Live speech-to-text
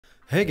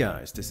Hey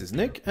guys, this is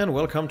Nick and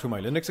welcome to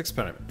my Linux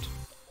experiment.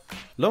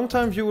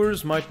 Longtime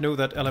viewers might know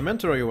that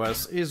Elementary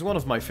OS is one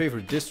of my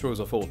favorite distros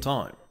of all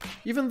time.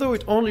 Even though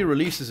it only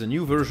releases a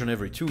new version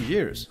every 2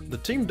 years, the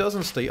team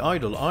doesn't stay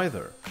idle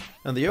either,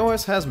 and the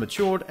OS has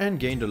matured and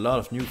gained a lot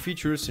of new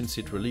features since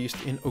it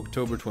released in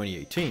October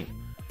 2018.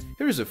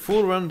 Here is a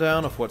full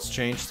rundown of what's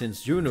changed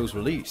since Juno's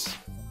release.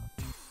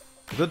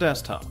 The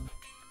desktop.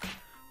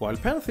 While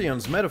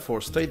Pantheon's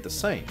metaphor stayed the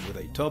same, with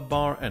a top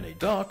bar and a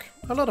dock,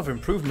 a lot of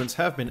improvements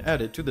have been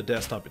added to the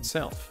desktop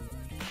itself.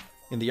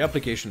 In the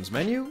Applications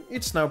menu,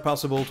 it's now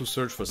possible to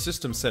search for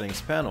system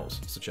settings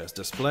panels, such as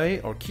display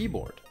or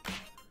keyboard.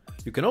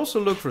 You can also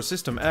look for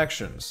system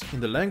actions, in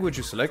the language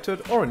you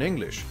selected or in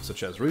English,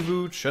 such as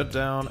reboot,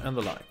 shutdown and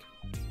the like.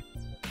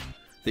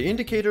 The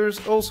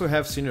indicators also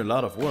have seen a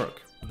lot of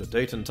work. The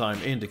date and time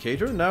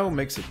indicator now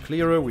makes it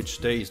clearer which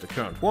day is the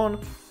current one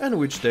and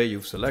which day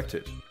you've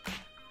selected.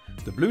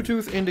 The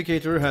Bluetooth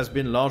indicator has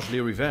been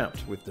largely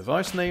revamped, with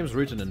device names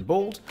written in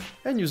bold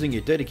and using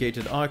a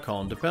dedicated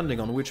icon depending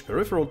on which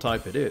peripheral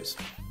type it is.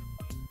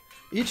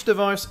 Each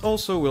device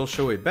also will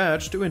show a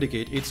badge to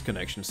indicate its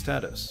connection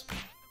status.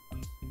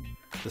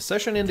 The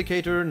session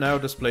indicator now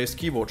displays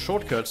keyboard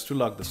shortcuts to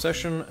log the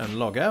session and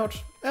log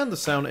out, and the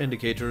sound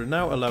indicator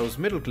now allows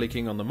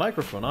middle-clicking on the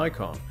microphone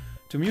icon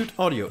to mute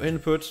audio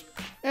input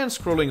and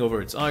scrolling over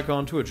its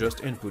icon to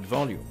adjust input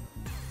volume.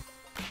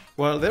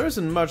 While there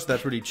isn't much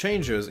that really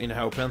changes in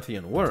how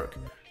Pantheon work,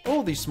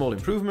 all these small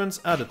improvements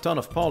add a ton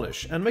of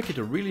polish and make it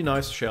a really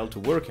nice shell to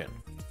work in.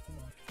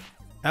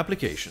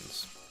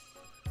 Applications.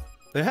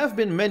 There have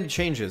been many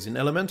changes in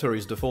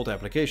Elementary's default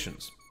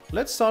applications.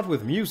 Let's start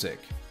with music.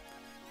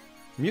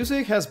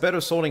 Music has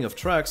better sorting of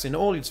tracks in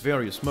all its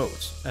various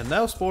modes, and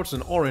now sports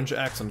an orange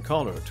accent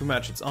color to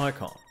match its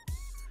icon.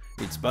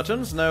 Its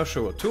buttons now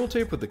show a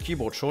tooltip with the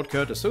keyboard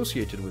shortcut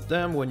associated with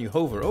them when you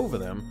hover over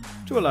them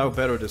to allow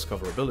better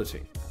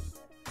discoverability.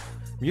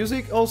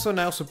 Music also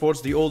now supports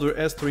the older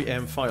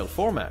S3M file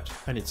format,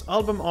 and its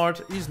album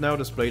art is now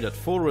displayed at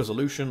full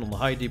resolution on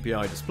high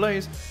DPI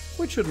displays,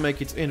 which should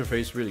make its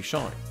interface really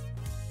shine.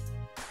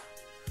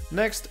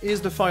 Next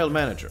is the file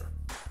manager.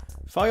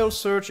 File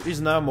search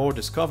is now more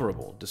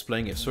discoverable,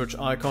 displaying a search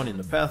icon in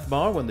the path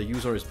bar when the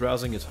user is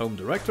browsing its home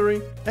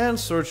directory, and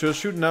searchers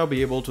should now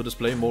be able to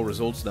display more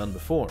results than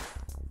before.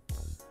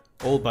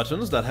 All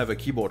buttons that have a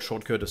keyboard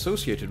shortcut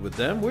associated with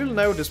them will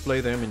now display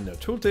them in their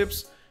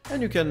tooltips, and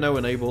you can now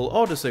enable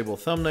or disable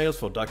thumbnails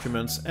for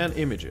documents and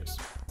images.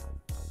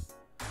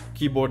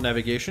 Keyboard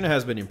navigation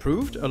has been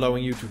improved,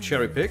 allowing you to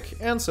cherry-pick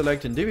and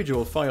select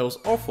individual files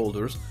or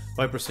folders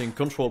by pressing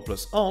Ctrl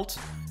plus Alt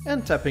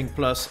and tapping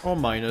plus or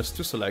minus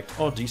to select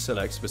or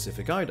deselect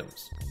specific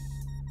items.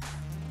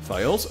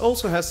 Files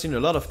also has seen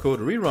a lot of code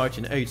rewrite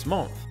in 8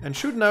 months and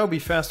should now be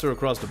faster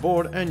across the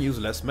board and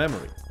use less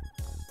memory.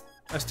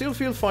 I still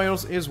feel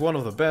Files is one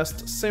of the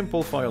best,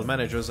 simple file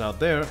managers out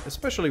there,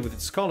 especially with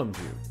its column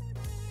view.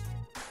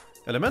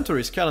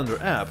 Elementary's calendar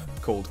app,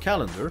 called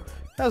Calendar,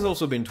 has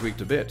also been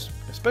tweaked a bit,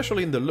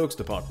 especially in the looks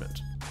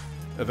department.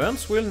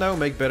 Events will now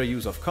make better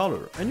use of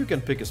color, and you can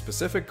pick a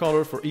specific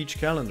color for each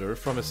calendar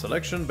from a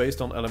selection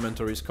based on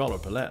Elementary's color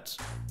palette.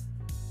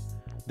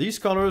 These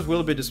colors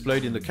will be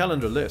displayed in the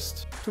calendar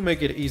list, to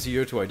make it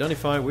easier to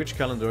identify which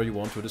calendar you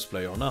want to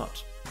display or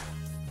not.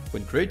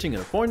 When creating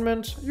an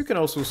appointment, you can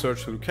also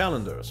search through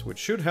calendars, which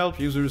should help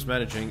users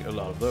managing a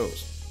lot of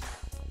those.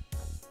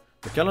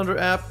 The calendar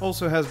app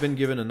also has been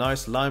given a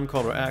nice lime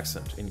color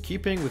accent, in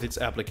keeping with its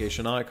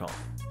application icon.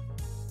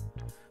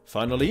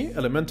 Finally,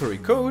 Elementary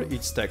Code,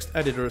 its text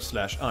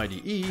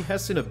editor/IDE,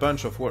 has seen a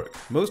bunch of work,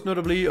 most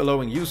notably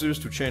allowing users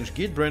to change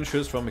Git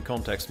branches from a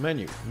context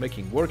menu,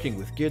 making working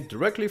with Git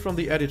directly from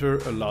the editor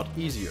a lot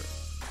easier.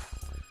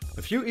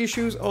 A few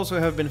issues also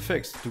have been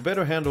fixed to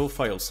better handle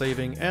file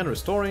saving and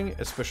restoring,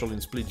 especially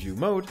in split view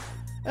mode,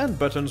 and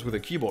buttons with a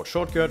keyboard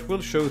shortcut will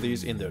show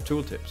these in their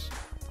tooltips.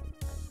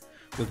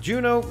 With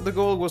Juno, the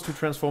goal was to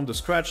transform the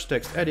Scratch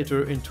text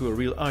editor into a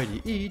real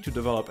IDE to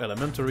develop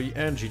Elementary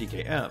and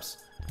GTK apps.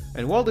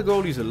 And while the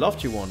goal is a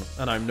lofty one,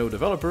 and I'm no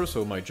developer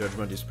so my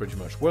judgment is pretty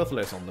much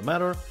worthless on the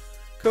matter,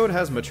 code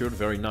has matured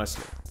very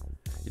nicely.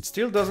 It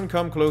still doesn't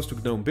come close to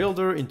GNOME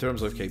Builder in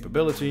terms of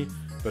capability,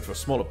 but for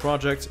smaller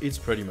projects it's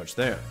pretty much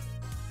there.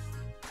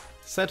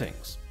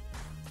 Settings.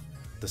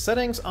 The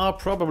settings are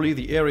probably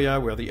the area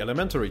where the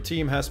Elementary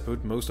team has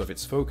put most of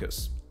its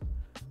focus.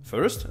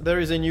 First, there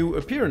is a new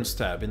Appearance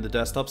tab in the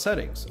desktop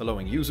settings,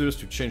 allowing users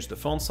to change the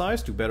font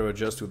size to better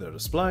adjust to their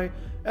display,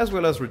 as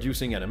well as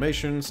reducing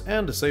animations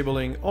and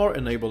disabling or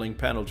enabling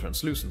panel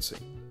translucency.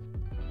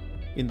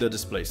 In the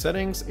display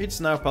settings,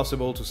 it's now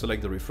possible to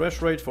select the refresh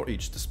rate for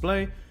each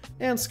display,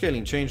 and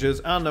scaling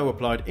changes are now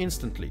applied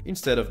instantly,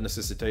 instead of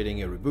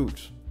necessitating a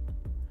reboot.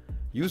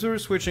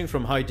 Users switching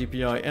from high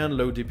DPI and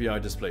low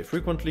DPI display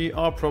frequently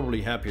are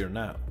probably happier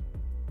now.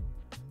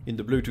 In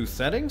the Bluetooth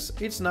settings,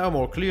 it's now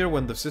more clear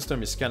when the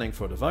system is scanning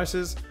for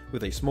devices,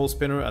 with a small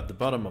spinner at the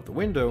bottom of the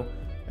window,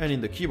 and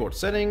in the keyboard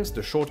settings,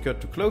 the shortcut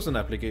to close an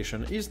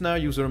application is now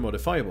user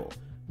modifiable,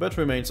 but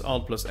remains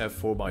Alt plus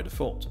F4 by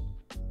default.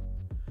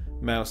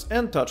 Mouse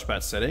and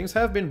touchpad settings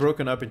have been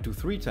broken up into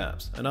 3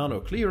 tabs and are now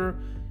clearer,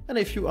 and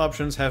a few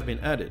options have been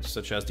added,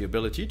 such as the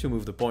ability to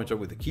move the pointer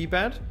with the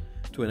keypad,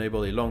 to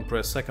enable a long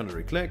press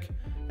secondary click,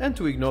 and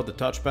to ignore the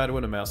touchpad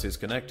when a mouse is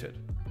connected.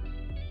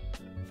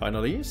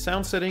 Finally,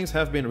 sound settings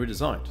have been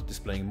redesigned,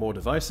 displaying more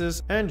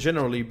devices and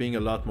generally being a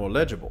lot more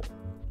legible.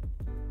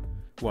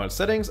 While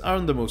settings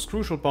aren't the most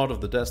crucial part of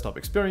the desktop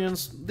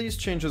experience, these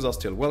changes are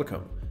still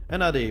welcome,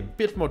 and add a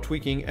bit more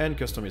tweaking and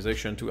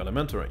customization to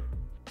Elementary.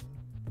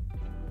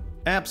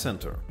 App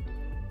Center.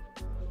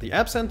 The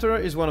App Center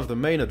is one of the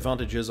main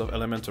advantages of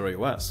Elementary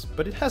OS,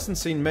 but it hasn't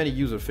seen many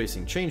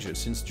user-facing changes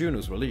since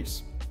Juno's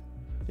release.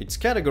 Its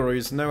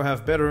categories now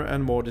have better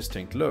and more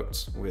distinct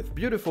looks, with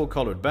beautiful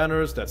colored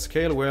banners that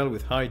scale well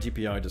with high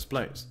DPI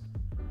displays.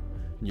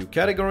 New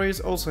categories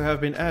also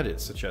have been added,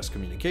 such as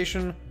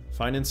communication,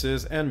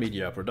 finances, and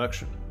media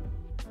production.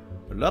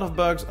 A lot of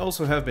bugs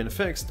also have been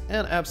fixed,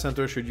 and App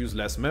Center should use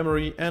less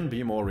memory and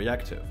be more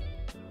reactive.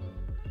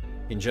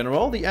 In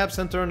general, the App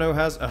Center now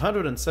has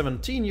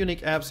 117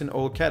 unique apps in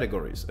all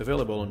categories,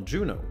 available on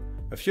Juno.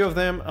 A few of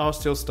them are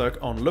still stuck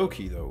on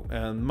Loki though,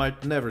 and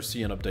might never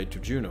see an update to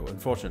Juno,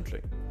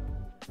 unfortunately.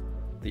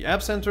 The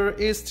App Center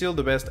is still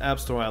the best app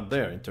store out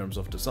there in terms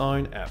of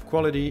design, app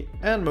quality,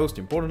 and most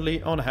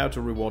importantly on how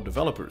to reward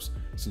developers,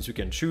 since you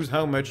can choose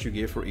how much you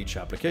give for each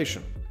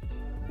application.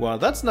 While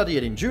that's not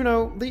yet in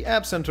Juno, the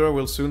App Center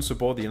will soon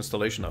support the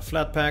installation of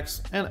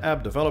Flatpaks, and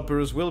app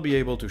developers will be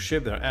able to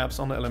ship their apps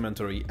on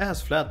Elementary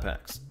as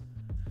Flatpaks.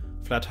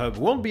 FlatHub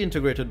won't be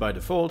integrated by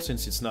default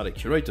since it's not a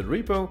curated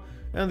repo,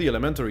 and the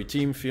Elementary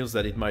team feels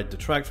that it might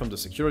detract from the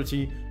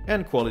security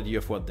and quality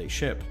of what they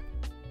ship.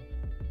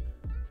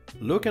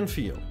 Look and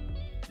feel.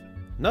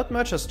 Not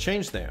much has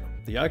changed there.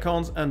 The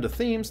icons and the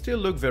theme still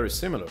look very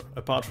similar,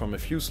 apart from a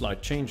few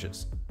slight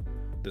changes.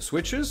 The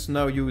switches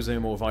now use a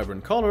more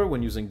vibrant color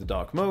when using the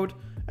dark mode,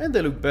 and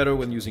they look better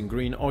when using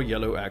green or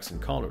yellow accent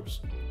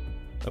colors.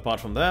 Apart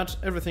from that,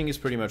 everything is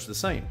pretty much the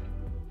same.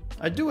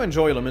 I do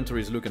enjoy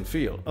Elementary's look and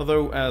feel,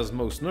 although as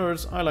most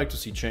nerds, I like to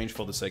see change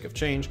for the sake of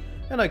change,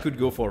 and I could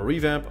go for a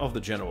revamp of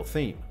the general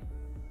theme.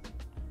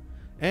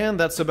 And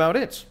that's about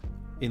it.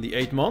 In the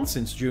 8 months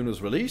since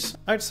Juno's release,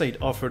 I'd say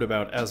it offered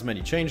about as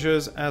many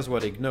changes as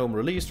what a GNOME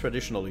release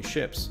traditionally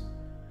ships.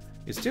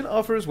 It still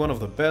offers one of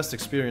the best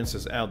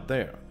experiences out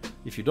there,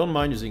 if you don't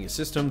mind using a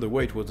system the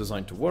way it was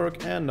designed to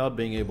work and not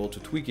being able to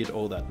tweak it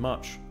all that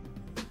much.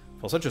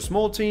 For such a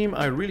small team,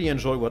 I really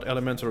enjoy what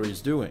Elementary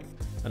is doing,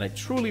 and I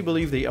truly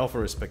believe they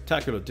offer a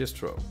spectacular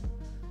distro.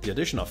 The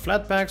addition of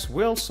Flatpaks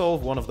will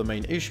solve one of the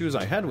main issues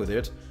I had with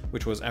it,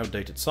 which was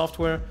outdated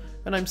software,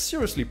 and I'm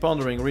seriously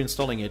pondering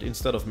reinstalling it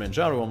instead of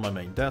Manjaro on my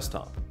main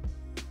desktop.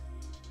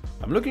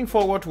 I'm looking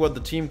forward to what the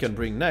team can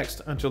bring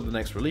next until the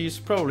next release,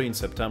 probably in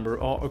September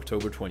or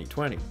October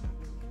 2020.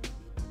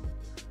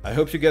 I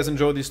hope you guys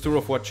enjoyed this tour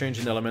of what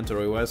changed in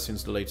Elementary OS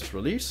since the latest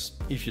release.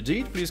 If you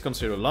did, please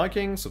consider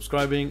liking,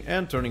 subscribing,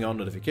 and turning on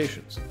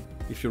notifications.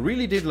 If you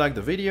really did like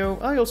the video,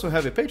 I also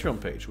have a Patreon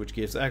page which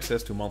gives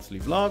access to monthly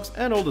vlogs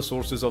and all the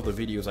sources of the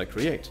videos I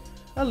create.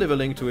 I'll leave a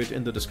link to it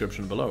in the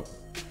description below.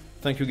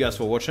 Thank you guys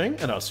for watching,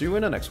 and I'll see you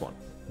in the next one.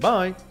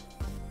 Bye!